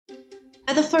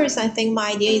At the first, I think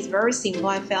my idea is very simple.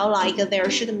 I felt like there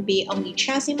shouldn't be only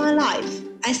chess in my life.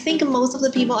 I think most of the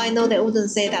people I know, they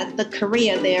wouldn't say that the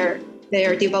career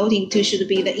they're devoting to should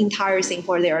be the entire thing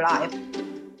for their life.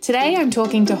 Today I'm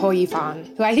talking to Hou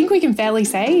Yifan, who I think we can fairly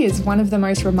say is one of the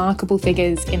most remarkable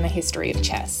figures in the history of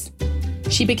chess.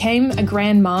 She became a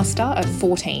Grandmaster at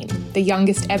 14, the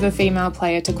youngest ever female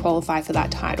player to qualify for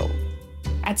that title.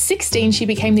 At 16, she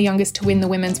became the youngest to win the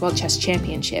Women's World Chess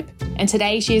Championship, and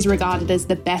today she is regarded as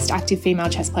the best active female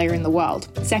chess player in the world,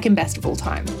 second best of all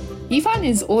time. Yifan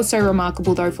is also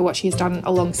remarkable though for what she has done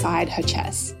alongside her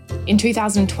chess. In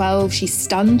 2012, she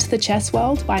stunned the chess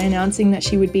world by announcing that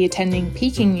she would be attending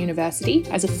Peking University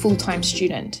as a full-time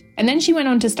student. And then she went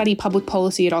on to study public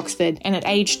policy at Oxford, and at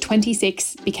age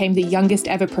 26 became the youngest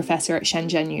ever professor at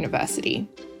Shenzhen University.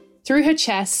 Through her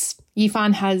chess,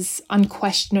 Yifan has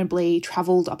unquestionably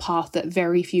travelled a path that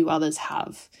very few others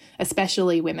have,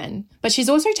 especially women. But she's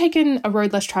also taken a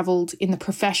road less travelled in the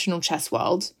professional chess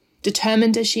world,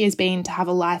 determined as she has been to have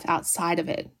a life outside of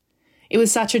it. It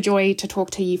was such a joy to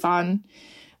talk to Yifan.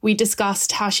 We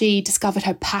discussed how she discovered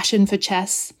her passion for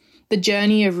chess, the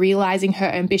journey of realising her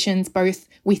ambitions both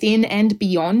within and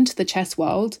beyond the chess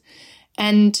world,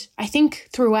 and I think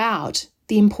throughout,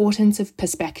 the importance of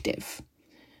perspective.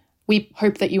 We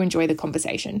hope that you enjoy the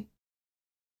conversation.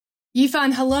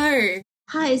 Yifan, hello.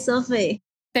 Hi, Sophie.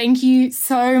 Thank you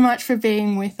so much for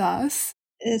being with us.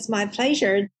 It's my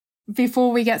pleasure.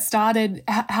 Before we get started,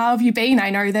 how have you been? I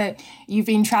know that you've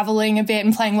been travelling a bit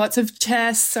and playing lots of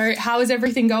chess, so how is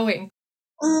everything going?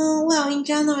 Well, in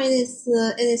general, it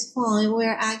is fine.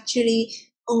 We're actually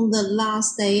on the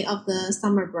last day of the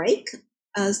summer break,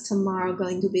 as tomorrow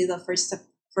going to be the first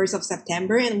of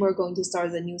September, and we're going to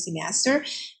start the new semester.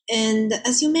 And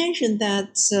as you mentioned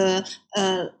that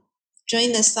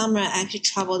during the summer, I actually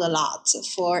traveled a lot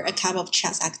for a couple of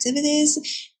chess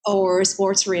activities or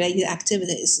sports-related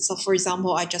activities. So, for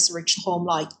example, I just reached home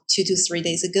like 2 to 3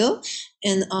 days ago,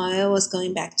 and I was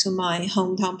going back to my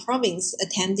hometown province,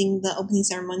 attending the opening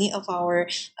ceremony of our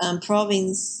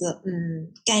province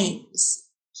games.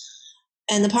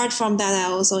 And apart from that,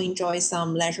 I also enjoy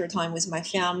some leisure time with my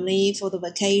family for the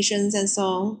vacations and so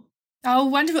on. Oh,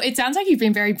 wonderful. It sounds like you've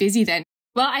been very busy then.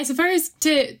 Well, I suppose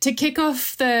to kick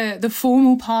off the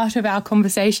formal part of our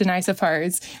conversation, I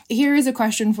suppose, here is a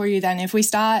question for you then. If we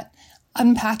start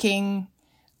unpacking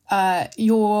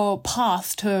your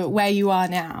path to where you are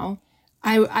now,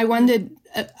 I wondered,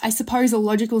 I suppose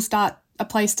a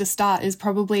place to start is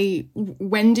probably,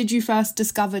 when did you first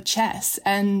discover chess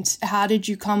and how did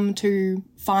you come to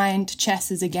find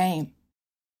chess as a game?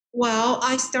 Well,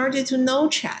 I started to know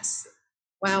chess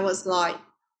when I was like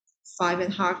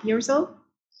 5.5 years old.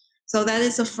 So that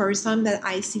is the first time that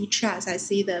I see chess. I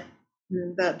see the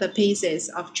pieces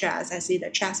of chess. I see the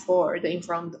chessboard in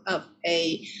front of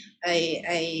a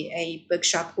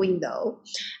bookshop window.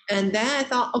 And then I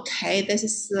thought, okay, this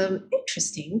is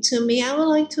interesting to me. I would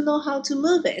like to know how to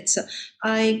move it.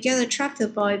 I get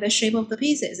attracted by the shape of the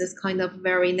pieces. It's kind of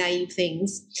very naive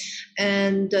things.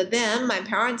 And then my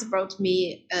parents brought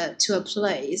me to a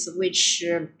place which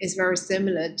is very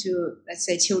similar to, let's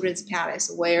say, Children's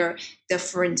Palace, where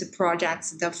different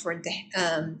projects, different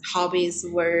hobbies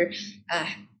were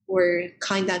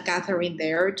kind of gathering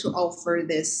there to offer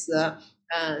this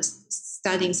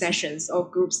studying sessions or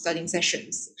group studying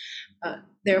sessions.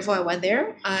 Therefore, I went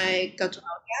there. I got to know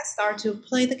chess, start to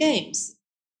play the games.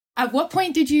 At what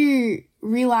point did you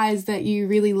realise that you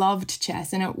really loved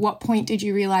chess, and at what point did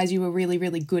you realise you were really,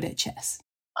 really good at chess?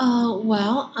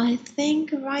 Well, I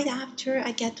think right after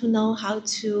I get to know how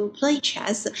to play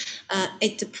chess,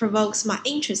 it provokes my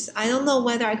interest. I don't know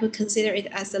whether I could consider it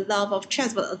as a love of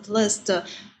chess, but at least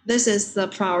this is the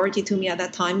priority to me at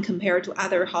that time compared to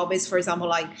other hobbies, for example,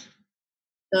 like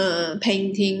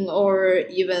painting or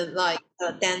even like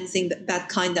dancing, that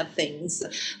kind of things.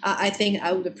 I think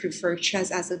I would prefer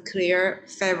chess as a clear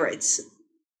favorite.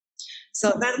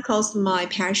 So that caused my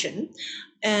passion.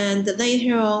 And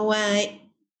later on, when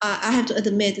I have to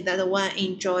admit that when I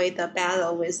enjoyed the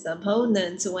battle with the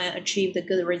opponents, when I achieved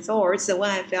good results, when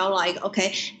I felt like,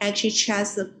 okay, actually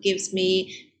chess gives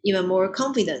me even more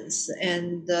confidence.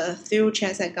 And through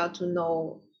chess, I got to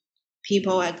know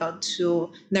people, I got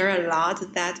to learn a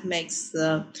lot. That makes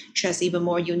chess even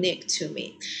more unique to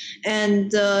me.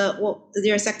 And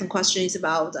your second question is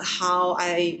about how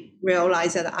I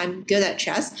realized that I'm good at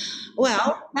chess.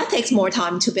 Well, that takes more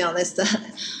time, to be honest.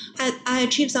 I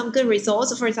achieved some good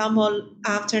results. For example,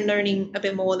 after learning a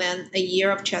bit more than a year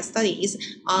of chess studies,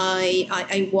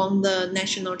 I won the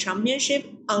national championship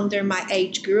under my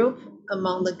age group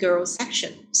among the girls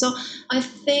section. So I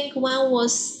think when I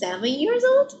was 7 years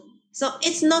old, So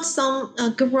it's not some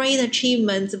great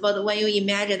achievement, but when you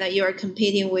imagine that you are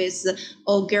competing with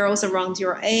all girls around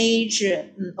your age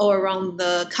or around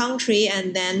the country,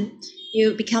 and then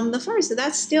you become the first,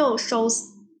 that still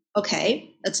shows,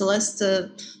 okay, at least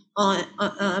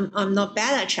I'm not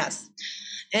bad at chess.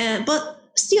 But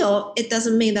still, it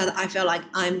doesn't mean that I feel like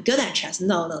I'm good at chess.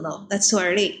 No, no, no, that's too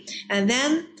early. And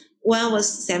then when I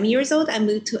was 7 years old, I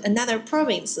moved to another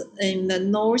province in the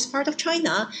north part of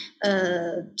China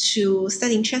to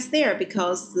studying chess there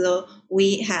because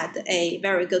we had a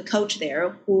very good coach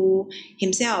there who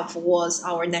himself was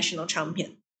our national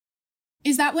champion.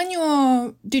 Is that when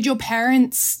did your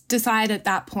parents decide at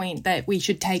that point that we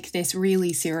should take this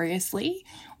really seriously?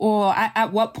 Or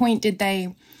at what point did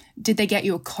they get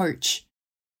you a coach?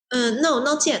 No,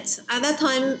 not yet. At that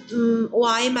time,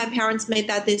 why my parents made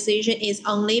that decision is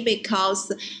only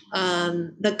because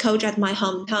the coach at my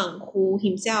hometown, who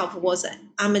himself was an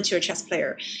amateur chess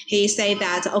player, he said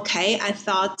that, okay, I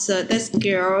thought this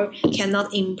girl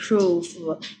cannot improve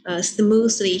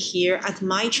smoothly here at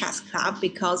my chess club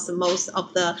because most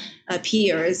of the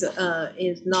peers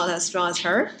is not as strong as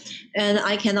her, and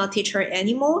I cannot teach her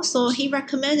anymore. So he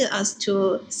recommended us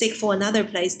to seek for another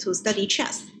place to study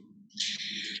chess.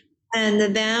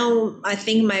 And then I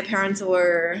think my parents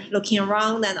were looking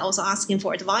around and also asking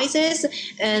for advices.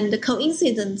 And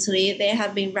coincidentally, they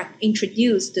have been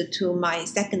introduced to my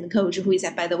second coach, who is,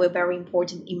 by the way, very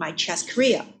important in my chess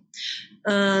career.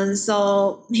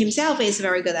 So himself is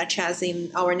very good at chess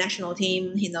in our national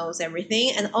team. He knows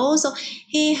everything. And also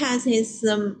he has his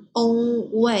own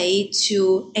way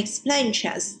to explain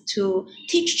chess, to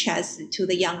teach chess to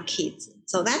the young kids.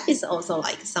 So that is also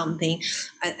like something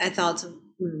I thought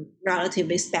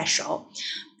relatively special.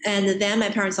 And then my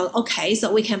parents thought, okay,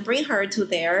 so we can bring her to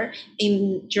there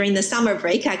during the summer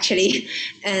break, actually.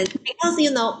 And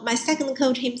because, my second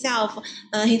coach himself,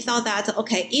 he thought that,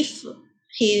 okay, if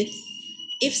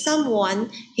someone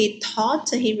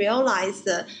he realized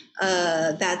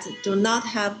that do not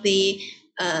have the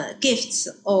gifts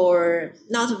or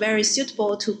not very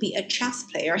suitable to be a chess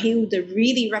player, he would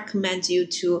really recommend you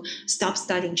to stop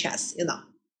studying chess,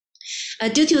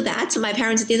 Due to that, my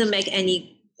parents didn't make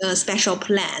any special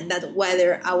plan that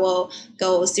whether I will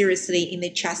go seriously in the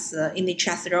chess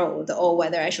road or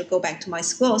whether I should go back to my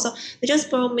school. So they just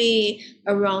brought me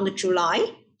around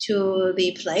July to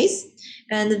the place,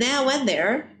 and then I went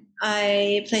there.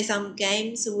 I played some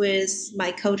games with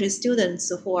my coach's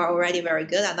students who are already very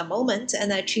good at the moment,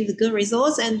 and I achieved good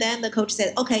results. And then the coach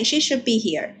said, okay, she should be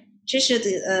here. She should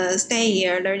stay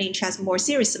here learning chess more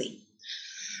seriously.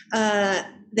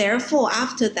 Therefore,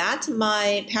 after that,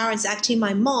 my parents, actually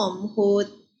my mom, who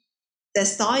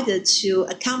decided to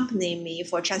accompany me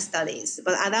for chess studies.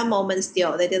 But at that moment,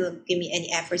 still, they didn't give me any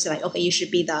efforts like, okay, you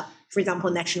should be for example,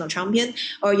 national champion,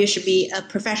 or you should be a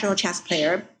professional chess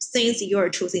player since you're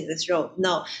choosing this road.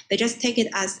 No, they just take it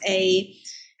as a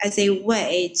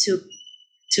way to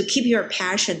keep your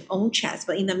passion on chess.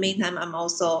 But in the meantime, I'm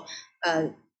also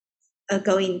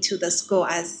going to the school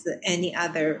as any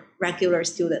other regular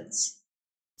students.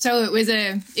 So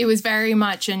it was very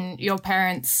much, and your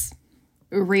parents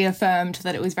reaffirmed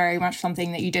that it was very much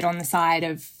something that you did on the side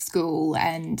of school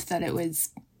and that it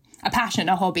was a passion,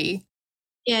 a hobby.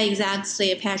 Yeah,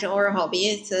 exactly. A passion or a hobby.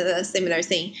 It's a similar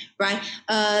thing, right?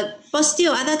 But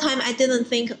still, at that time, I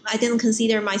didn't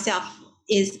consider myself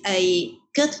as a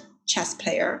good chess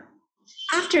player.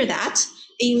 After that,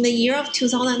 in the year of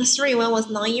 2003, when I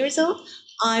was 9 years old,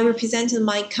 I represented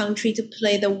my country to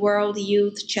play the World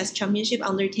Youth Chess Championship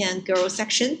under 10 girls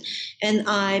section, and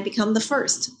I became the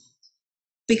first.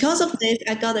 Because of this,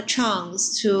 I got a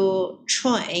chance to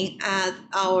train at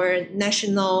our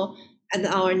national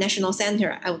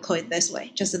center. I would call it this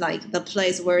way, just like the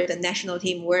place where the national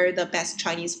team, where the best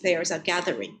Chinese players are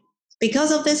gathering.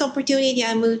 Because of this opportunity,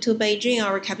 I moved to Beijing,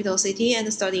 our capital city,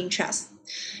 and studying chess.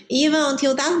 Even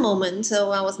until that moment, when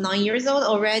I was 9 years old,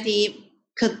 already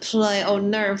could play or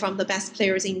learn from the best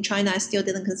players in China. I still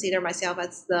didn't consider myself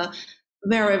as the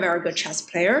very, very good chess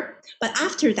player. But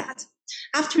after that,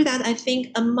 I think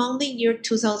among the year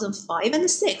 2005 and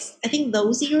 2006, I think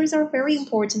those years are very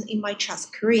important in my chess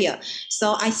career.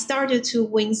 So I started to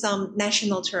win some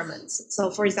national tournaments.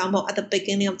 So for example, at the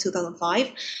beginning of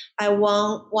 2005, I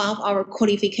won one of our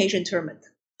qualification tournaments.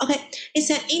 Okay,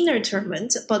 it's an inner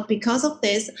tournament, but because of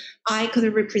this, I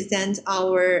could represent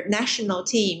our national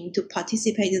team to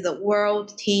participate in the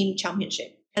World Team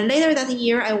Championship. And later that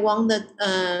year, I won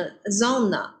the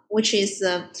Zona, which is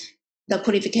the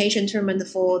qualification tournament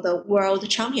for the World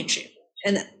Championship.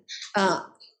 And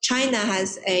China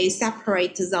has a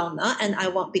separate zone, and I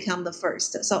want to become the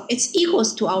first. So it's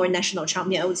equals to our national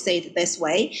champion. I would say it this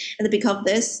way. And because of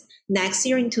this, next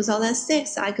year in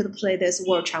 2006, I could play this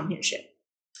world championship.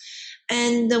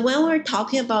 And when we're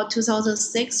talking about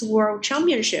 2006 world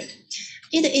championship,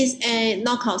 it is a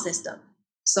knockout system.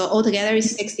 So altogether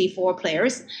it's 64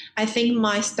 players. I think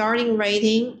my starting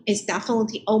rating is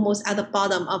definitely almost at the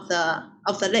bottom of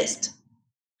the list.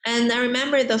 And I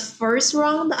remember the first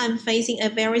round, I'm facing a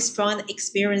very strong,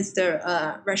 experienced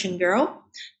Russian girl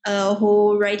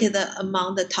who rated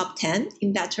among the top 10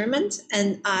 in that tournament,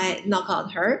 and I knocked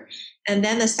out her. And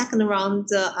then the second round,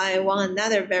 I won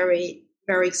another very,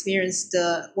 very experienced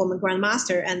woman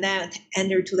grandmaster, and then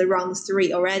entered to the round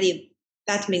 3 already.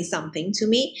 That means something to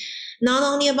me, not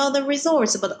only about the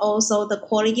results, but also the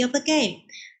quality of the game.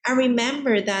 I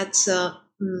remember that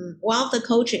one of the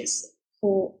coaches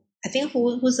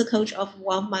who's the coach of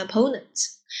one of my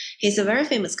opponents. He's a very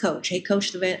famous coach. He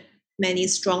coached many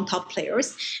strong top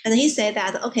players. And he said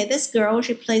that, okay, this girl,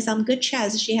 she plays some good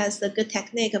chess. She has a good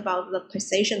technique about the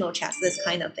positional chess, this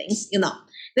kind of things.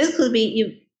 This could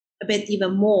be a bit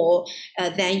even more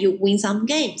than you win some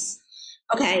games.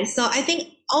 Okay, so I think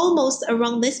almost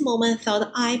around this moment, I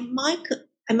thought I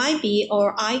might be,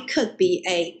 or I could be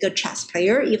a good chess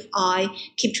player if I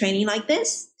keep training like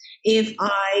this. If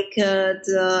I could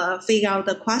figure out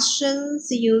the questions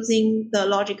using the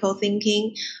logical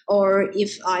thinking, or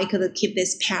if I could keep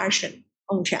this passion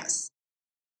on chess.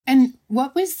 And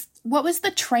what was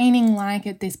the training like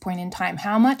at this point in time?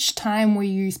 How much time were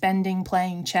you spending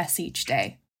playing chess each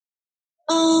day?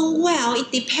 Well,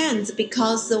 it depends,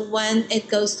 because when it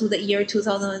goes to the year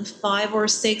 2005 or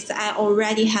 6, I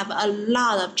already have a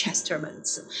lot of chess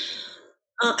tournaments.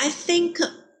 I think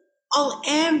on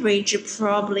average,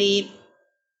 probably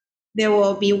there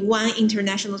will be one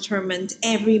international tournament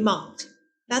every month.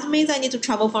 That means I need to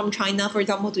travel from China, for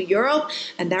example, to Europe,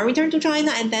 and then return to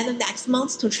China, and then the next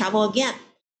month to travel again.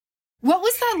 What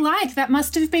was that like? That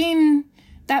must have been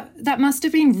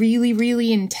really,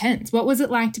 really intense. What was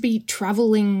it like to be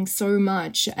traveling so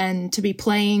much and to be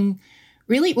playing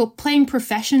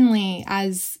professionally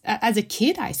as a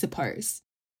kid, I suppose?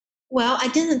 Well, I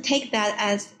didn't take that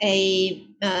as a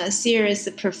serious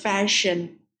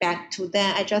profession back to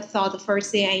then. I just thought,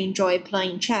 firstly, I enjoy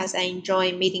playing chess. I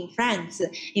enjoy meeting friends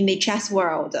in the chess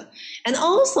world. And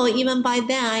also, even by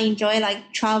then, I enjoy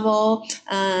travel,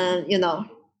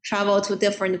 travel to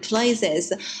different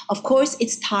places. Of course,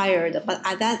 it's tired, but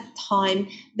at that time,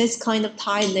 this kind of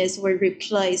tiredness was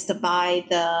replaced by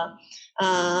the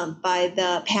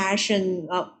passion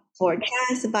for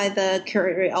chess, by the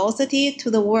curiosity to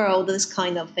the world, this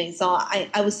kind of thing. So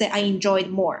I would say I enjoyed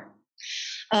more.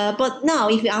 But now,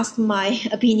 if you ask my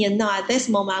opinion now at this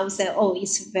moment, I would say, oh,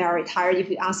 it's very tired.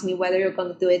 If you ask me whether you're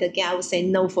going to do it again, I would say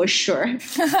no for sure.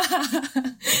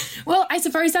 Well, I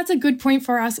suppose that's a good point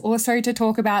for us also to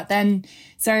talk about then.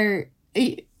 So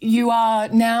you are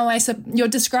now, you're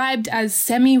described as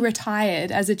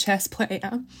semi-retired as a chess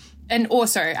player. And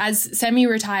also, as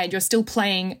semi-retired, you're still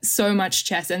playing so much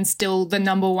chess and still the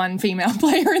number one female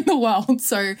player in the world.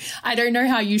 So I don't know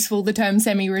how useful the term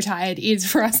semi-retired is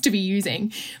for us to be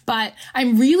using. But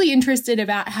I'm really interested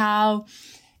about how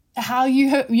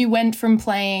you went from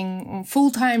playing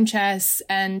full-time chess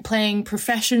and playing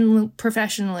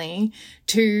professionally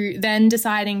to then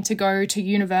deciding to go to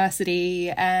university,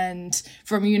 and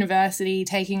from university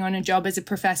taking on a job as a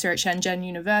professor at Shenzhen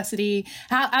University.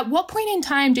 At what point in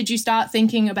time did you start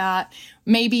thinking about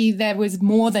maybe there was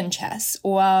more than chess,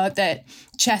 or that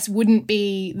chess wouldn't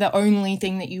be the only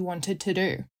thing that you wanted to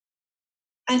do?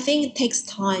 I think it takes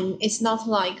time. It's not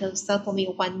like suddenly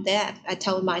one day I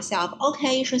told myself,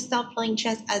 okay, you should stop playing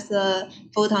chess as a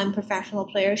full-time professional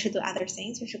player. You should do other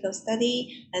things. You should go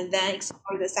study and then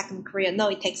explore the second career. No,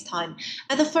 it takes time.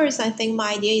 At the first, I think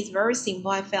my idea is very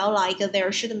simple. I felt like there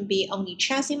shouldn't be only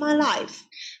chess in my life.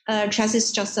 Chess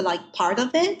is just part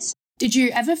of it. Did you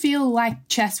ever feel like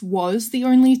chess was the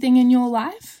only thing in your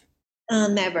life?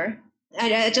 Never.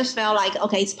 I just felt like,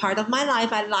 okay, it's part of my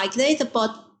life. I liked it,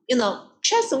 but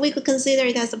chess, we could consider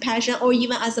it as a passion or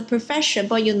even as a profession.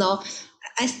 But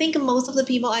I think most of the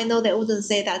people I know, they wouldn't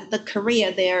say that the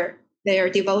career they're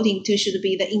devoting to should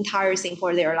be the entire thing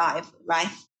for their life, right?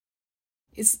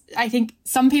 I think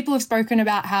some people have spoken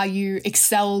about how you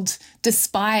excelled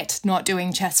despite not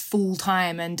doing chess full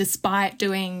time and despite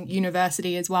doing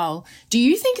university as well. Do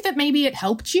you think that maybe it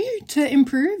helped you to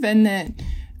improve, and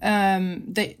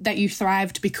that you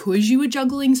thrived because you were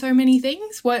juggling so many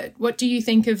things? What do you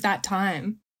think of that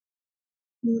time?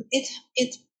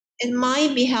 It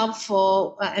might be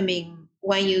helpful.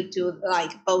 when you do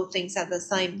like both things at the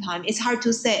same time. It's hard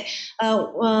to say.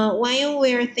 When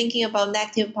we're thinking about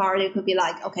negative part, it could be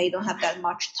like, okay, you don't have that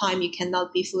much time. You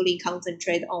cannot be fully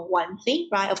concentrated on one thing,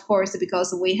 right? Of course,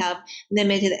 because we have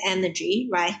limited energy,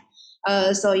 right?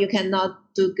 So you cannot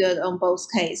do good on both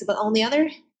cases. But on the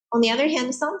other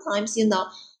hand, sometimes,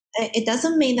 it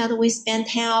doesn't mean that we spend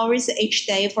 10 hours each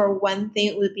day for one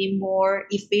thing would be more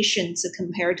efficient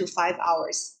compared to 5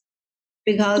 hours,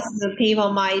 because the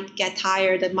people might get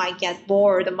tired, might get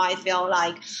bored, might feel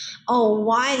like, oh,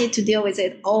 why I need to deal with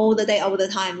it all the day, all the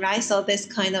time, right? So this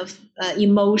kind of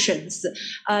emotions.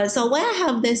 So when I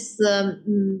have this,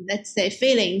 let's say,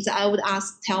 feelings, I would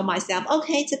tell myself,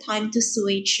 okay, it's a time to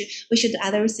switch. We should do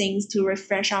other things to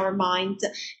refresh our mind,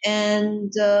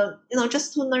 and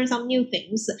just to learn some new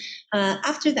things.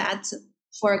 After that,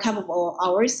 for a couple of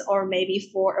hours, or maybe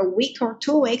for a week or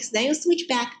 2 weeks, then you switch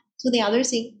back to the other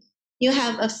thing. You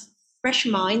have a fresh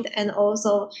mind, and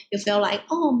also you feel like,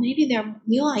 oh, maybe there are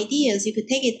new ideas. You could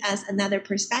take it as another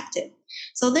perspective.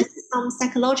 So this is some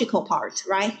psychological part,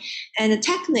 right? And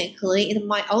technically, it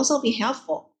might also be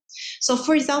helpful. So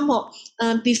for example,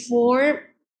 before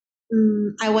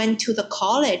I went to the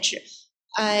college,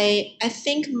 I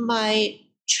think my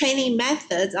training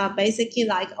methods are basically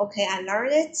like, okay, I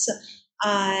learned it,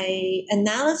 I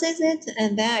analyze it,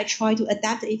 and then I try to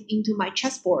adapt it into my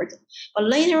chessboard. But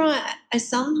later on, I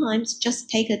sometimes just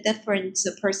take a different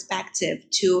perspective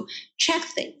to check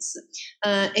things.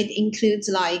 It includes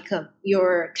like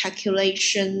your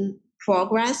calculation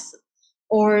progress,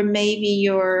 or maybe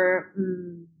your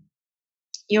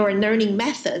learning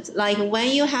methods. Like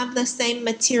when you have the same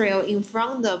material in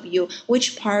front of you,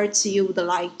 which parts you would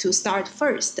like to start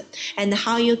first, and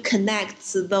how you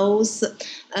connect those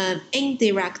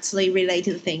indirectly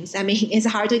related things. I mean, it's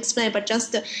hard to explain, but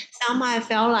just somehow I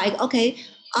felt like, okay,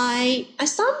 I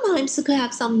sometimes could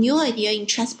have some new idea in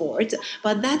chessboard,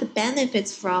 but that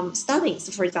benefits from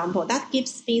studies, for example. That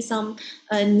gives me some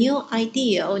new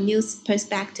idea or new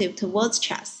perspective towards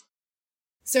chess.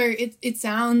 So it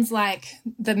sounds like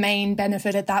the main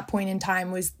benefit at that point in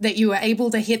time was that you were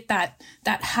able to hit that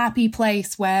happy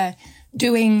place where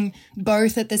doing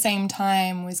both at the same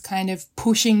time was kind of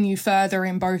pushing you further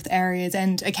in both areas,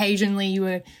 and occasionally you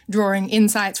were drawing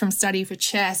insights from study for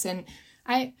chess. And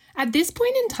at this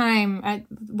point in time,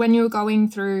 when you were going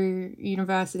through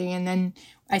university, and then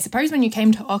I suppose when you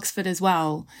came to Oxford as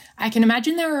well, I can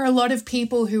imagine there were a lot of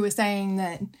people who were saying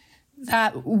that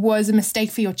was a mistake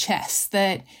for your chess.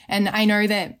 And I know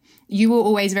that you were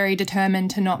always very determined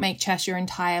to not make chess your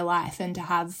entire life, and to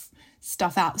have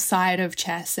stuff outside of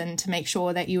chess, and to make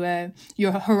sure that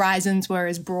your horizons were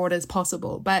as broad as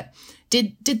possible. But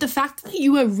did the fact that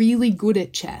you were really good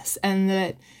at chess,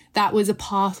 and that was a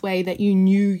pathway that you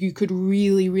knew you could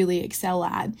really, really excel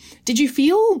at, did you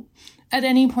feel at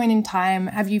any point in time,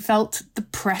 have you felt the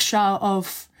pressure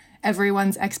of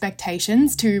everyone's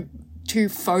expectations to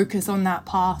focus on that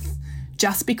path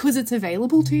just because it's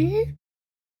available to you?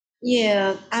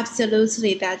 Yeah,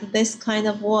 absolutely. That this kind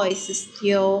of voice is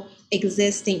still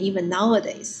existing even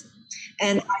nowadays.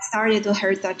 And I started to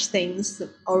hear such things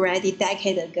already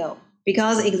decade ago.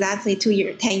 Because exactly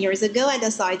 10 years ago, I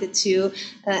decided to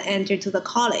enter to the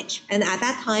college. And at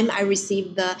that time, I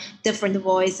received the different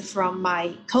voice from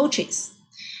my coaches,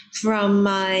 from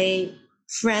my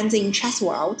friends in chess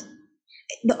world.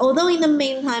 Although in the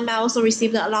meantime, I also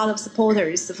received a lot of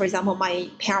supporters, for example, my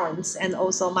parents and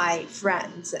also my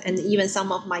friends, and even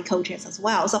some of my coaches as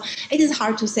well. So it is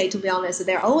hard to say, to be honest.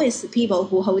 There are always people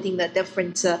who holding the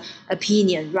different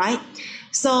opinion, right?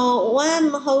 So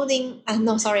when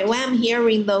I'm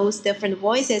hearing those different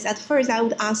voices, at first I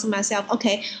would ask myself,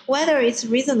 okay, whether it's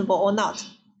reasonable or not.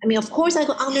 I mean, of course, I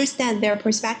could understand their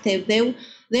perspective.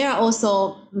 They are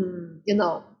also,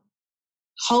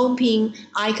 hoping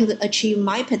I could achieve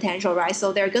my potential, right?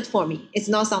 So they're good for me. It's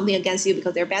not something against you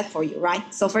because they're bad for you,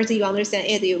 right? So first you understand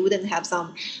it, you wouldn't have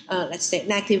some, let's say,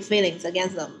 negative feelings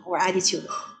against them or attitude,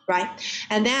 right?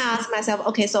 And then I ask myself,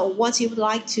 okay, so what you would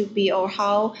like to be, or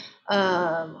how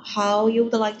you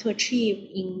would like to achieve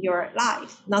in your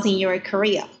life, not in your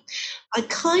career. I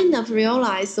kind of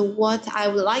realized what I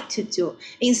would like to do.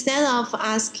 Instead of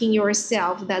asking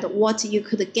yourself that what you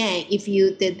could gain if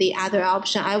you did the other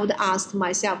option, I would ask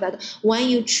myself that when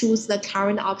you choose the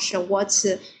current option, what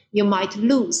you might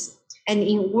lose. And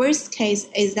in worst case,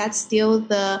 is that still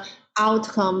the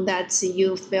outcome that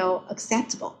you feel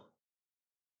acceptable?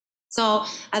 So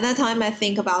at that time, I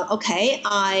think about, okay,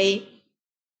 I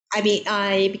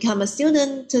become a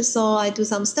student, so I do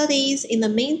some studies. In the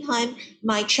meantime,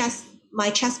 my chess my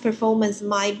chess performance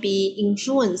might be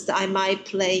influenced. I might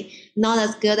play not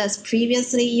as good as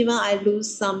previously, even I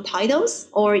lose some titles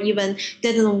or even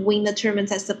didn't win the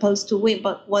tournaments I'm supposed to win,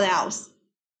 but what else?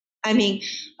 I mean,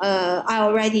 I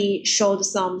already showed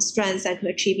some strengths I could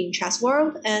achieve in chess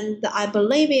world, and I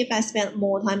believe if I spend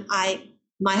more time, I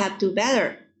might have to do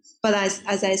better. But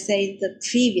as I said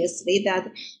previously,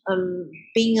 that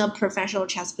being a professional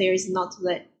chess player is not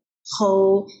the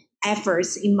whole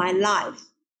efforts in my life.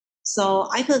 So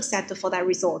I could accept for that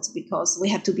result because we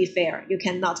have to be fair. You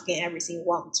cannot get everything you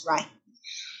want, right?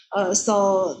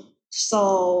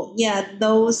 So yeah,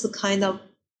 those kind of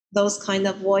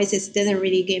voices didn't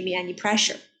really give me any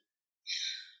pressure.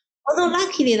 Although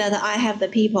luckily that I have the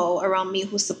people around me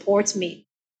who support me.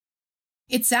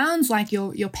 It sounds like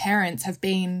your parents have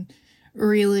been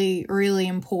really, really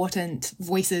important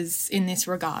voices in this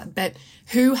regard. But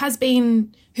who has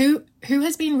been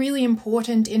really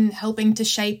important in helping to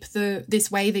shape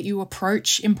this way that you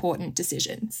approach important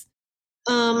decisions?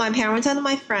 My parents and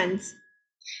my friends.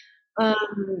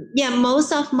 Yeah,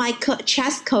 most of my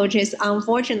chess coaches,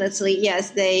 unfortunately, yes,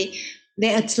 they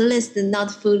at least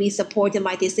not fully supported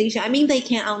my decision. I mean, they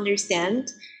can understand,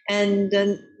 and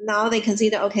now they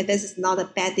consider, okay, this is not a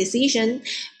bad decision,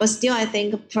 but still, I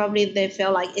think probably they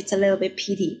feel like it's a little bit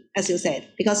pity, as you said,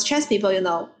 because chess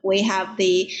people, we have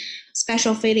the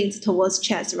special feelings towards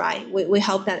chess, right? We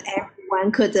hope that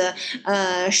everyone could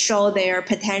show their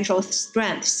potential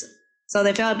strengths. So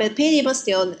they felt a bit pity, but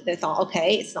still they thought,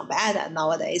 okay, it's not bad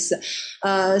nowadays.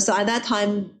 So at that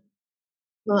time,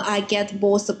 I get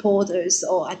more supporters,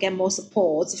 or I get more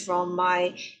support from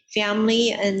my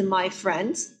family and my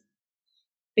friends,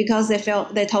 because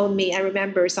they told me, I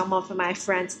remember some of my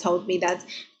friends told me that,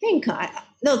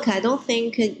 I don't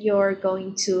think you're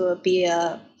going to be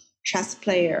a chess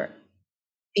player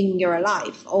in your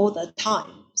life all the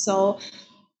time. So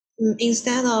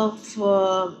instead of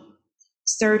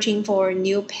searching for a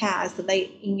new path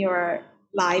in your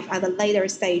life at a later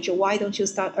stage, why don't you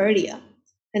start earlier?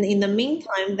 And in the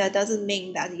meantime, that doesn't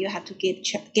mean that you have to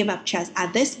give up chess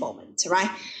at this moment, right?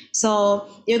 So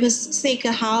you can think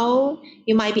how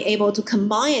you might be able to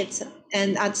combine it.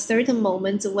 And at certain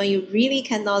moments when you really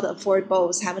cannot afford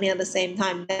both happening at the same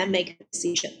time, then make a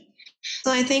decision.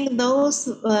 So I think those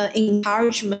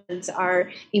encouragements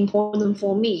are important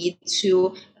for me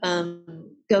to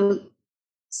go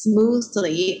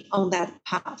smoothly on that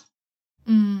path.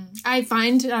 I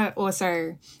find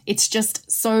also it's just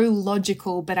so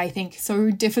logical, but I think so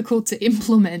difficult to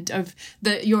implement, of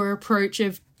your approach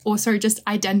of also just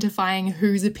identifying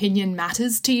whose opinion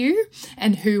matters to you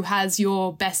and who has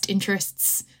your best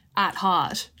interests at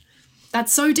heart.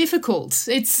 That's so difficult.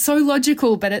 It's so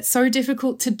logical, but it's so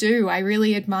difficult to do. I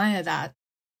really admire that.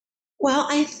 Well,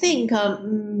 I think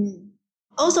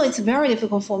also it's very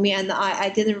difficult for me, and I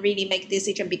didn't really make a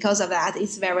decision because of that.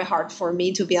 It's very hard for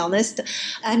me, to be honest.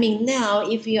 I mean, now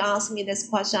if you ask me this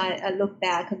question, I look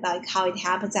back like how it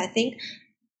happens. I think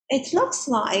it looks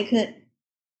like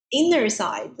inner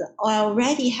side I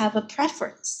already have a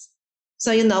preference.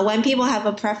 So, when people have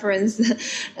a preference,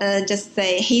 just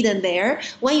say hidden there,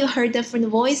 when you hear different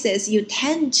voices, you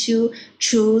tend to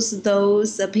choose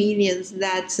those opinions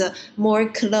that more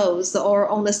close or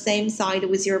on the same side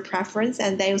with your preference.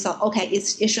 And then you say, okay,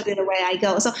 it should be the way I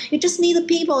go. So you just need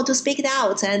people to speak it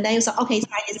out. And then you say, okay, it's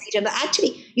my decision. But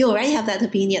actually, you already have that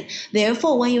opinion.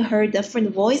 Therefore, when you heard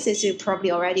different voices, you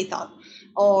probably already thought,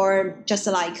 or just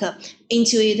like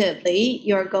intuitively,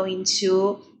 you're going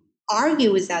to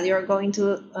argue with that, you're going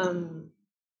to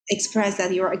express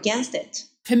that you're against it.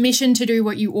 Permission to do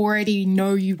what you already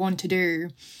know you want to do,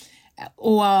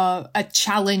 or a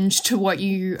challenge to what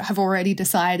you have already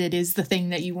decided is the thing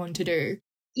that you want to do.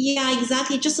 Yeah,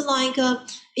 exactly. Just like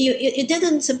you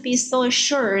didn't be so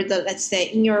sure that, let's say,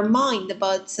 in your mind,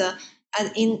 but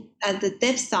at the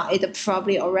deep side,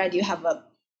 probably already you have a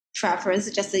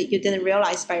preference, just that you didn't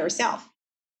realize by yourself.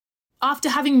 After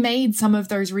having made some of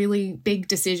those really big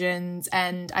decisions,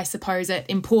 and I suppose at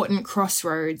important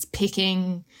crossroads,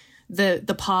 picking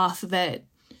the path that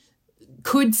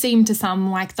could seem to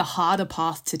some like the harder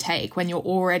path to take when you're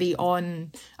already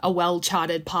on a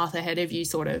well-charted path ahead of you,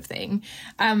 sort of thing.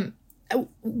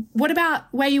 What about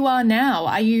where you are now?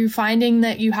 Are you finding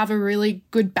that you have a really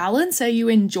good balance? Are you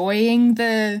enjoying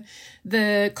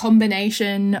the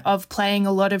combination of playing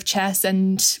a lot of chess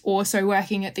and also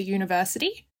working at the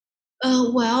university?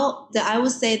 Well, I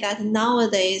would say that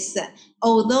nowadays,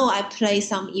 although I play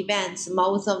some events,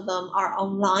 most of them are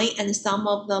online and some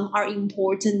of them are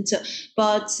important.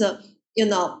 But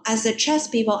as a chess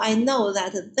people, I know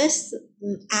that this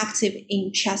active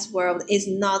in chess world is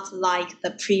not like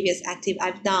the previous active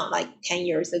I've done like 10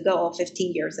 years ago or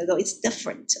 15 years ago. It's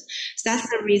different. So that's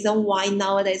the reason why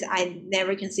nowadays I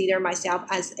never consider myself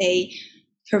as a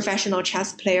professional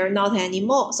chess player, not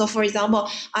anymore. So for example,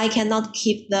 I cannot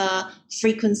keep the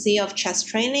frequency of chess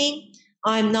training.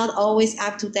 I'm not always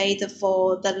up to date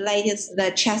for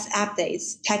the chess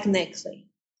updates technically.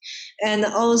 And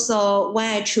also, when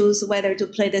I choose whether to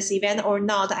play this event or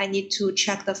not, I need to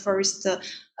check the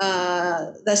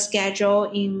schedule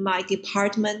in my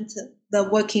department, the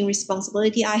working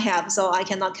responsibility I have. So I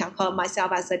cannot call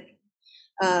myself as a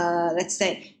let's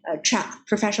say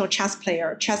professional chess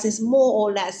player. Chess is more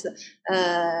or less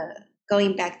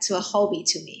going back to a hobby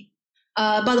to me.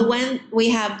 But when we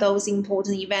have those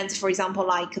important events, for example,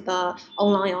 like the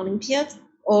online Olympiad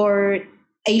or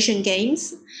Asian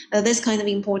Games, this kind of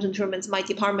important tournaments, my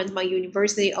department, my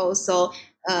university also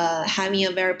having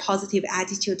a very positive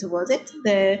attitude towards it.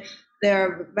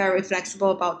 They're very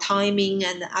flexible about timing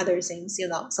and other things,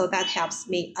 so that helps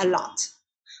me a lot.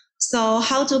 So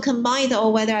how to combine it,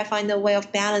 or whether I find a way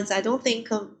of balance, I don't think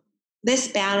this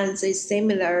balance is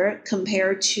similar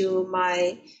compared to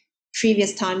my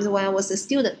previous times when I was a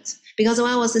student. Because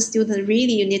when I was a student,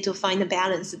 really you need to find a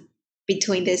balance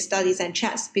between the studies and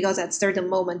chess, because at certain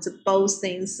moments, both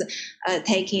things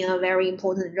taking a very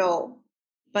important role.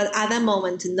 But at that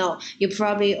moment, no, you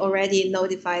probably already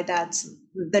notified that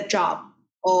the job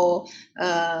or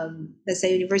let's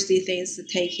say university things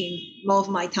taking more of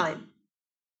my time,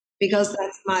 because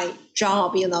that's my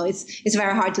job. It's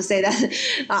very hard to say that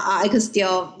I could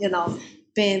still,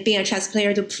 being a chess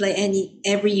player, to play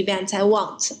every event I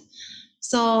want.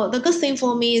 So the good thing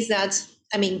for me is that,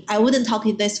 I wouldn't talk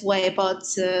it this way, but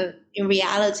in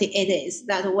reality, it is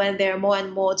that when there are more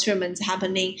and more tournaments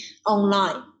happening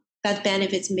online, that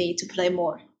benefits me to play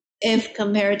more. If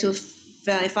compared to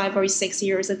 5 or 6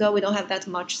 years ago, we don't have that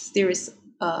much serious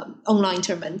online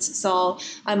tournaments. So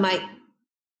I might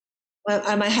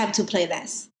have to play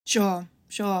less. Sure.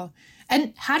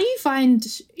 And how do you find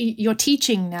you're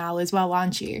teaching now as well,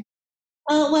 aren't you?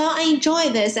 Well, I enjoy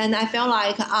this, and I feel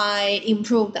like I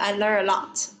improved. I learned a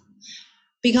lot.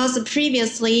 Because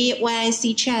previously, when I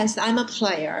see chess, I'm a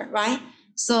player, right?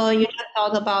 So you just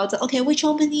thought about, okay, which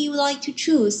opening you would like to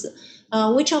choose?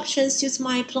 Which option suits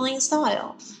my playing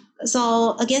style?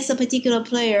 So against a particular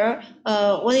player,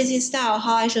 what is his style?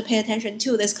 How I should pay attention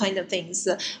to this kind of things.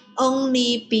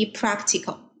 Only be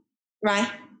practical,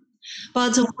 right?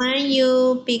 But when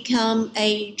you become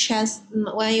a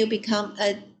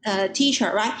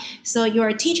teacher, right? So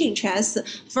you're teaching chess.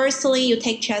 Firstly, you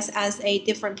take chess as a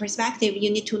different perspective. You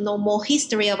need to know more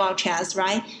history about chess,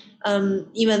 right?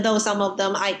 Even though some of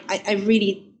them I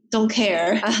really don't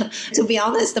care, to be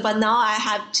honest. But now I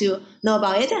have to know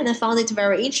about it, and I found it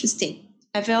very interesting.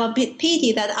 I feel a bit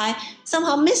pity that I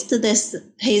somehow missed this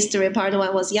history part when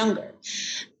I was younger.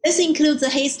 This includes the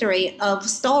history of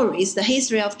stories, the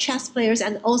history of chess players,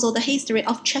 and also the history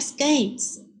of chess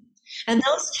games. And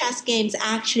those chess games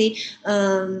actually,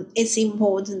 it's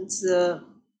important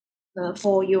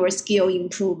for your skill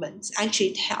improvement. Actually,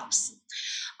 it helps.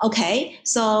 Okay,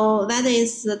 so that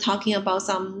is talking about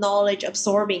some knowledge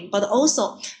absorbing, but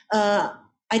also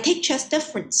I take chess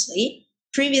differently.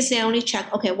 Previously, I only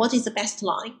check, okay, what is the best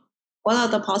line? What are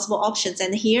the possible options?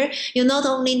 And here, you not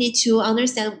only need to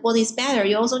understand what is better,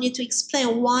 you also need to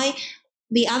explain why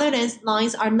the other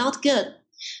lines are not good.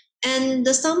 And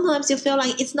sometimes you feel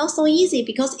like it's not so easy,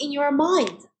 because in your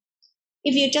mind,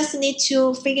 if you just need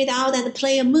to figure it out and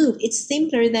play a move, it's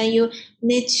simpler than you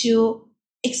need to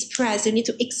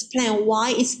explain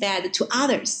why it's bad to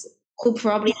others who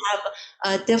probably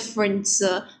have different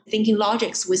thinking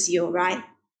logics with you, right?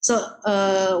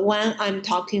 So when I'm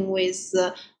talking with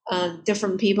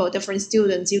different people, different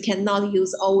students, you cannot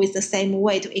use always the same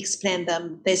way to explain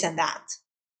them this and that.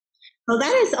 So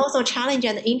that is also challenging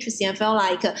and interesting. I feel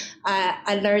like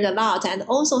I learned a lot. And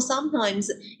also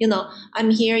sometimes,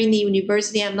 I'm here in the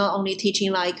university. I'm not only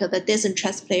teaching like the decent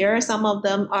chess players. Some of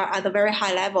them are at a very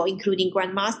high level, including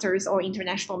Grandmasters or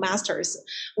international masters.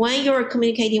 When you're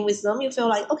communicating with them, you feel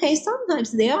like, okay,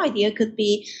 sometimes their idea could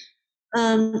be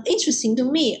interesting to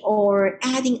me, or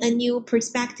adding a new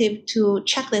perspective to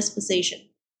checklist position.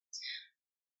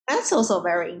 That's also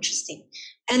very interesting.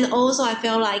 And also I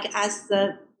feel like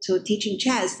to teaching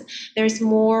chess, there's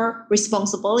more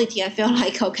responsibility. I feel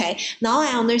like, okay, now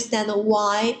I understand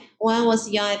why when I was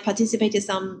young, I participated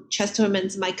some chess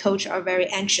tournaments, my coach are very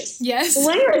anxious. Yes.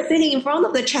 When you're sitting in front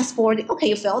of the chessboard, okay,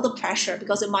 you feel the pressure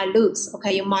because you might lose.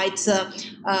 Okay, you might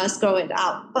scroll it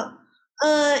out. But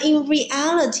In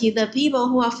reality, the people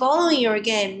who are following your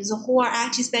games, who are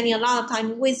actually spending a lot of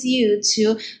time with you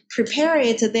to prepare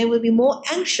it, they will be more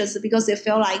anxious because they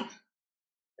feel like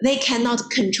they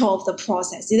cannot control the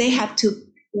process. They have to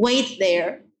wait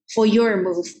there for your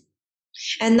move.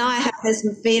 And now I have this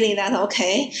feeling that,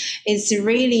 okay, it's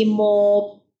really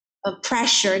more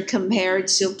pressure compared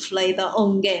to play the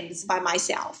own games by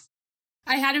myself.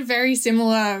 I had a very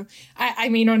similar, I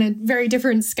mean, on a very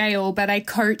different scale, but I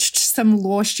coached some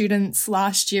law students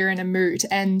last year in a moot,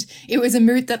 and it was a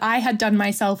moot that I had done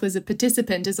myself as a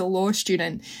participant, as a law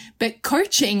student. But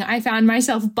coaching, I found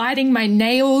myself biting my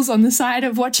nails on the side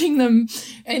of watching them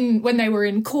and when they were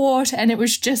in court, and it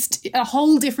was just a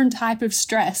whole different type of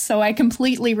stress. So I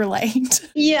completely relate.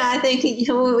 Yeah, I think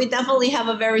we definitely have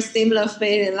a very similar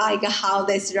feeling, like how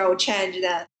this role changed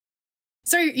that.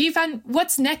 So, Yifan,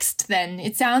 what's next then?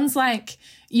 It sounds like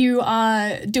you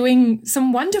are doing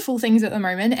some wonderful things at the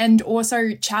moment and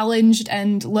also challenged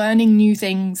and learning new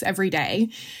things every day.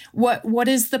 What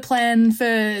is the plan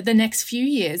for the next few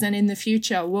years and in the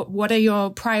future? What are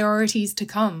your priorities to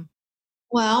come?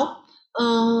 Well,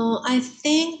 I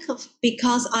think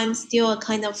because I'm still a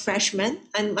kind of freshman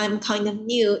and I'm kind of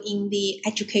new in the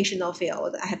educational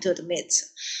field, I have to admit.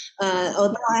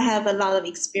 Although I have a lot of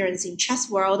experience in chess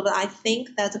world, but I think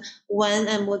that when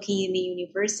I'm working in the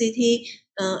university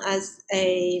as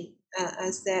a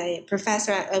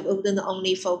professor, I wouldn't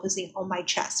only focusing on my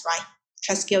chess, right?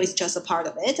 Chess skill is just a part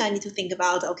of it. I need to think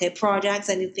about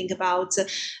projects. I need to think about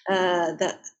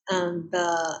the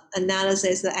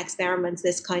analysis, the experiments,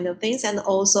 this kind of things. And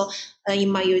also in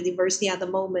my university at the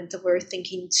moment, we're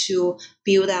thinking to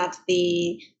build up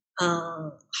the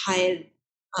high,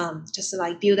 just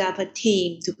like build up a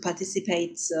team to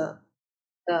participate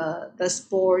the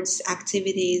sports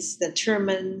activities, the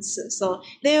tournaments. So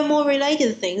they are more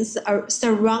related things are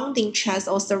surrounding chess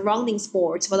or surrounding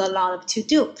sports, but a lot of to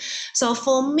do. So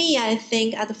for me, I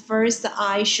think at first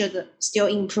I should still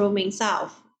improve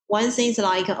myself. One thing is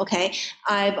like, okay,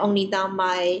 I've only done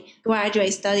my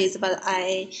graduate studies, but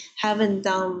I haven't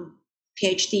done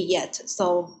PhD yet.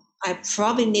 So I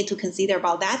probably need to consider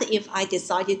about that if I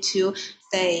decided to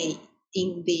stay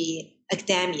in the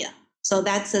academia. So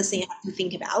that's the thing I have to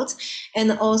think about.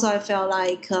 And also, I felt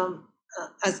like,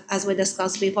 as we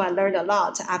discussed before, I learned a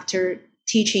lot after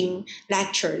teaching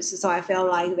lectures. So I felt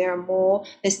like there are more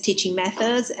this teaching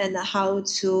methods and how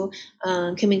to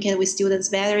communicate with students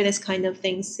better, this kind of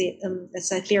things.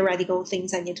 That's a theoretical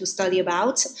things I need to study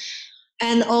about.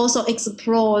 And also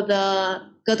explore the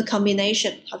good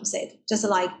combination, how to say it, just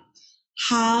like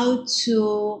how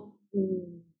to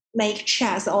make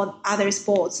chess or other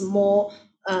sports more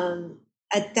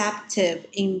adaptive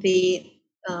in the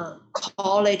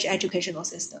college educational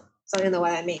system. So you know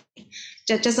what I mean?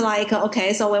 Just like,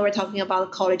 okay, so when we're talking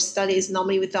about college studies,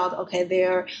 normally we thought, okay,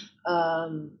 they're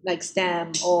like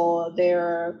STEM or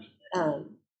they're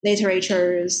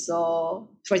literatures or,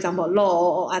 for example,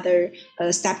 law or other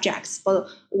subjects. But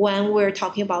when we're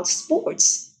talking about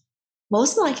sports,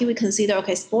 most likely we consider,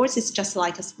 okay, sports is just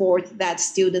like a sport that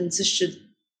students should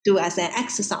do as an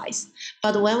exercise.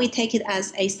 But when we take it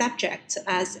as a subject,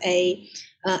 as a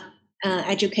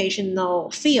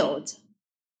educational field,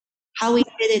 how we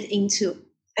fit it into,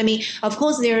 I mean, of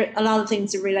course, there are a lot of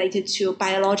things related to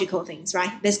biological things,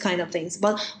 right? This kind of things.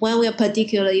 But when we are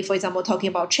particularly, for example, talking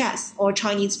about chess or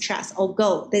Chinese chess or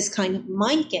Go, this kind of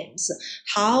mind games,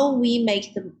 how we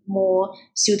make them more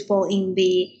suitable in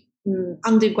the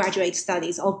undergraduate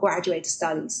studies or graduate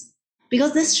studies.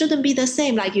 Because this shouldn't be the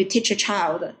same like you teach a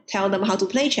child, tell them how to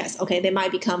play chess. Okay, they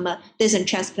might become a decent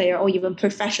chess player or even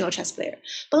professional chess player.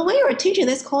 But when you're teaching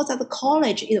this course at the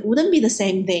college, it wouldn't be the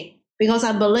same thing. Because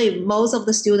I believe most of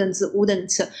the students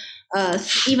wouldn't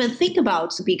even think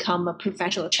about to become a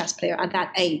professional chess player at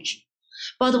that age.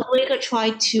 But we could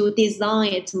try to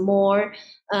design it more,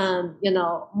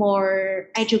 more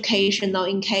educational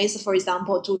in case, for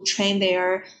example, to train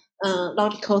their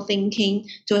logical thinking,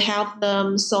 to help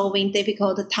them solving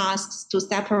difficult tasks, to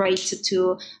separate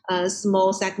to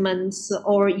small segments,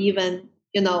 or even,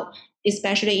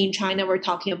 especially in China, we're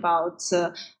talking about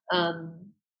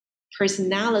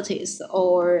personalities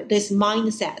or this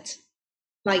mindset,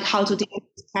 like how to deal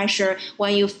with pressure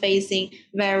when you're facing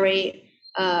very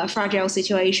fragile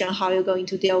situation, how you're going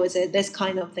to deal with it, this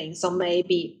kind of thing. So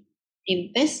maybe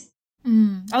in this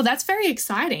Oh, that's very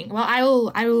exciting. Well,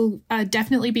 I will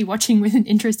definitely be watching with an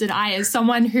interested eye as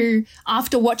someone who,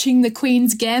 after watching The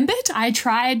Queen's Gambit, I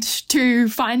tried to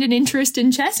find an interest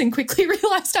in chess and quickly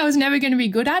realized I was never going to be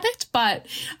good at it. But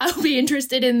I'll be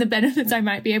interested in the benefits I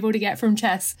might be able to get from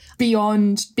chess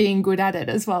beyond being good at it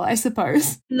as well, I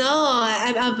suppose. No,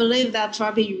 I believe that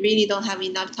probably you really don't have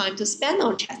enough time to spend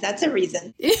on chess. That's a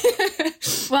reason.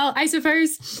 Well, I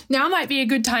suppose now might be a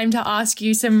good time to ask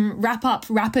you some wrap-up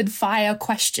rapid-fire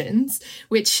questions,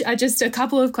 which are just a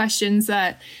couple of questions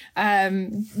that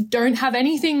don't have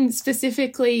anything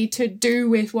specifically to do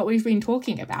with what we've been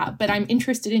talking about, but I'm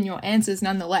interested in your answers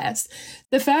nonetheless.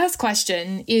 The first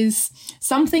question is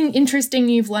something interesting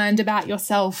you've learned about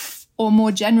yourself or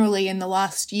more generally in the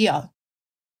last year.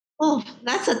 Oh,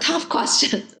 that's a tough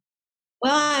question.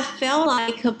 Well, I felt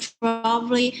like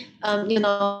probably,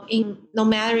 no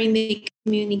matter in the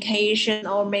communication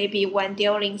or maybe when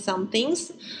dealing some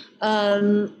things,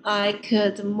 I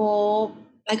could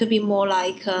be more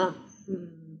like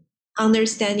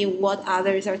understanding what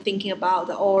others are thinking about,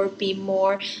 or be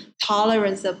more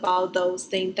tolerant about those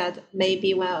things that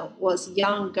maybe when I was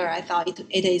younger, I thought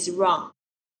it is wrong.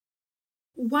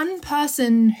 One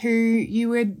person who you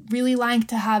would really like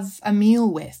to have a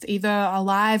meal with, either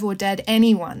alive or dead,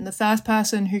 anyone, the first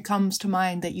person who comes to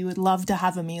mind that you would love to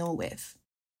have a meal with.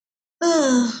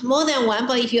 More than one,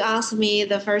 but if you ask me,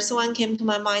 the first one came to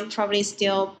my mind probably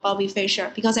still Bobby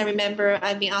Fischer, because I remember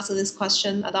I've been asked this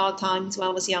question a lot of times when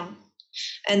I was young.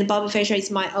 And Bobby Fischer is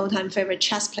my all-time favorite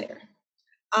chess player.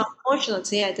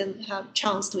 Unfortunately, I didn't have a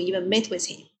chance to even meet with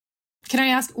him. Can I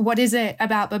ask, what is it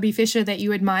about Bobby Fischer that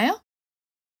you admire?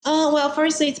 Well,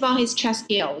 first it's about his chess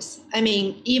skills. I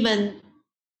mean, even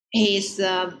he's,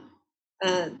 let's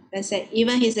say,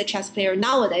 even he's a chess player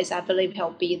nowadays, I believe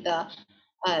he'll be the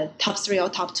top 3 or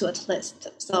top 2 at least.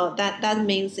 So that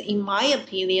means, in my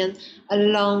opinion,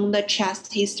 along the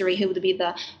chess history, he would be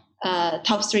the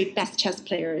top 3 best chess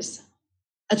players,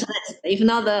 at least, if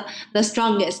not the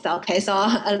strongest. Okay, so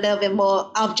a little bit more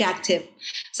objective.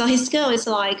 So his skill is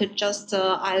like just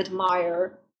I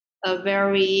admire a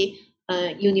very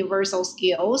universal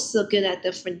skills, so good at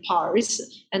different parts,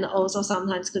 and also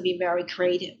sometimes could be very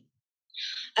creative.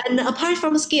 And apart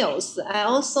from skills, I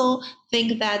also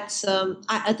think that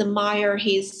I admire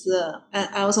his.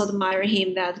 I also admire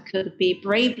him that could be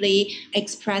bravely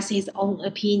express his own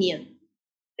opinion.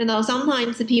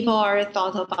 Sometimes people are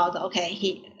thought about,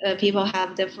 okay, people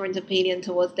have different opinion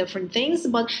towards different things,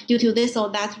 but due to this or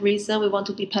that reason, we want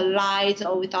to be polite,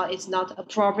 or we thought it's not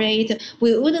appropriate.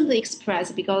 We wouldn't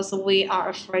express because we are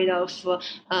afraid of,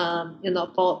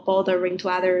 bothering to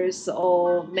others,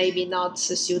 or maybe not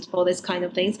suitable, this kind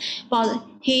of things. But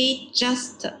he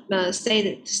just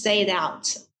say it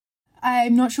out.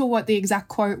 I'm not sure what the exact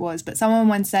quote was, but someone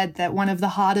once said that one of the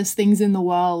hardest things in the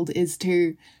world is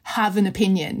to have an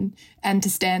opinion and to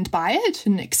stand by it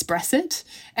and express it.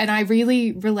 And I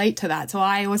really relate to that. So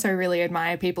I also really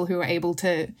admire people who are able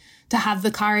to have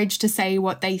the courage to say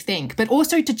what they think, but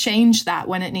also to change that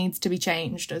when it needs to be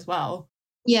changed as well.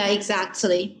 Yeah,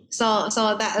 exactly. So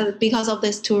that because of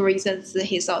these 2 reasons,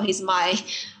 he's my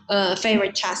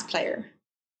favorite chess player.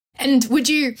 And would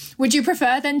you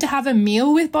prefer then to have a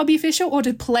meal with Bobby Fischer or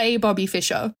to play Bobby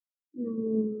Fischer?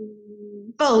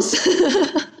 Both.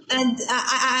 And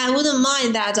I wouldn't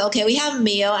mind that. Okay, we have a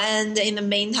meal, and in the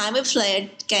meantime, we play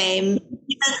a game.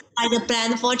 Like a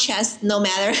plan for chess, no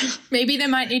matter. Maybe there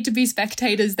might need to be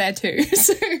spectators there too.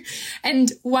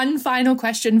 And one final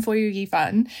question for you,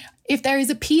 Yifan. If there is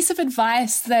a piece of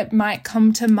advice that might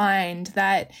come to mind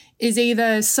that is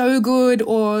either so good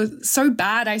or so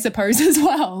bad, I suppose, as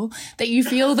well, that you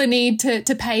feel the need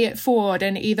to pay it forward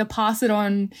and either pass it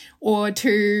on or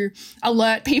to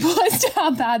alert people as to how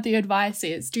bad the advice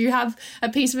is. Do you have a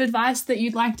piece of advice that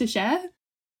you'd like to share?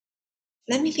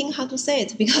 Let me think how to say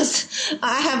it, because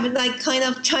I have like kind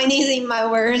of Chinese in my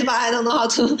word, but I don't know how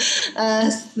to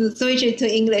switch it to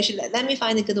English. Let me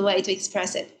find a good way to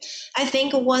express it. I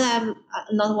think what I've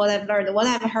learned, what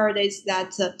I've heard is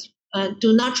that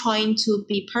do not trying to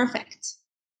be perfect.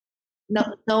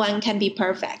 No one can be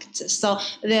perfect. So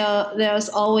there's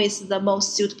always the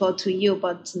most suitable to you,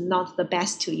 but not the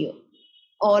best to you.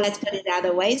 Or let's put it the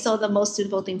other way. So the most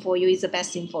suitable thing for you is the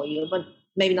best thing for you, but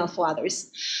maybe not for others.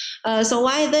 So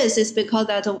why this is because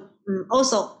that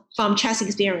also from chess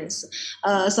experience.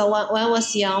 So when I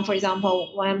was young, for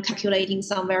example, when I'm calculating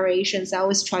some variations, I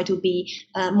always try to be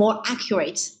more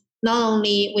accurate, not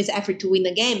only with effort to win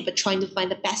the game, but trying to find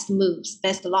the best moves,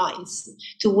 best lines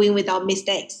to win without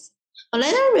mistakes. But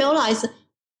later I realized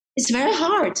it's very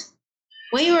hard.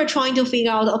 When you are trying to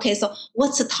figure out, okay, so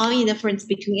what's the tiny difference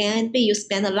between A and B, you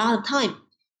spend a lot of time.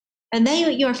 And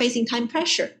then you are facing time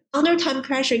pressure. Under time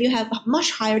pressure, you have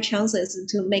much higher chances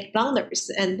to make blunders,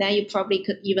 and then you probably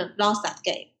could even lose that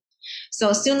game.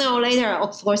 So sooner or later,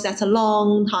 of course, that's a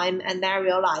long time, and then I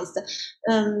realized,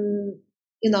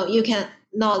 you can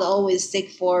not always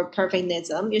seek for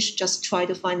perfectionism. You should just try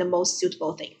to find the most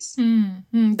suitable things.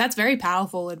 That's very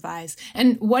powerful advice.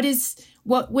 And what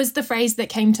was the phrase that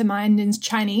came to mind in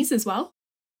Chinese as well?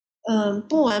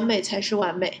 不完美才是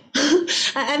完美.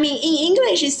 I mean, in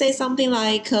English, it says something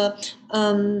like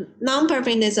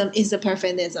non-perfectionism is a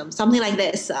perfectionism, something like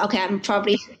this. Okay, I'm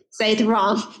probably say it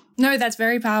wrong. No, that's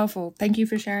very powerful. Thank you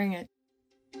for sharing it.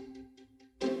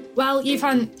 Well,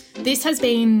 Yifan, this has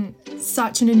been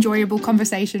such an enjoyable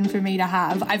conversation for me to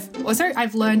have.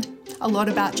 I've learned a lot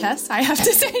about chess, I have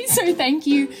to say, so thank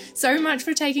you so much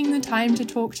for taking the time to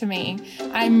talk to me.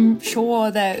 I'm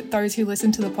sure that those who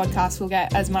listen to the podcast will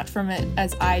get as much from it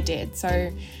as I did.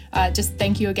 So just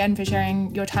thank you again for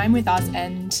sharing your time with us,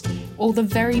 and all the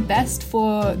very best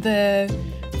for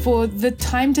the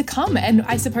time to come, and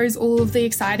I suppose all of the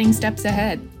exciting steps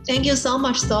ahead. Thank you so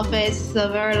much, Sophie. It's a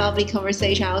very lovely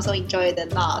conversation. I also enjoyed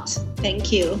it a lot.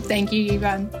 Thank you. Thank you,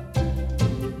 Yifan.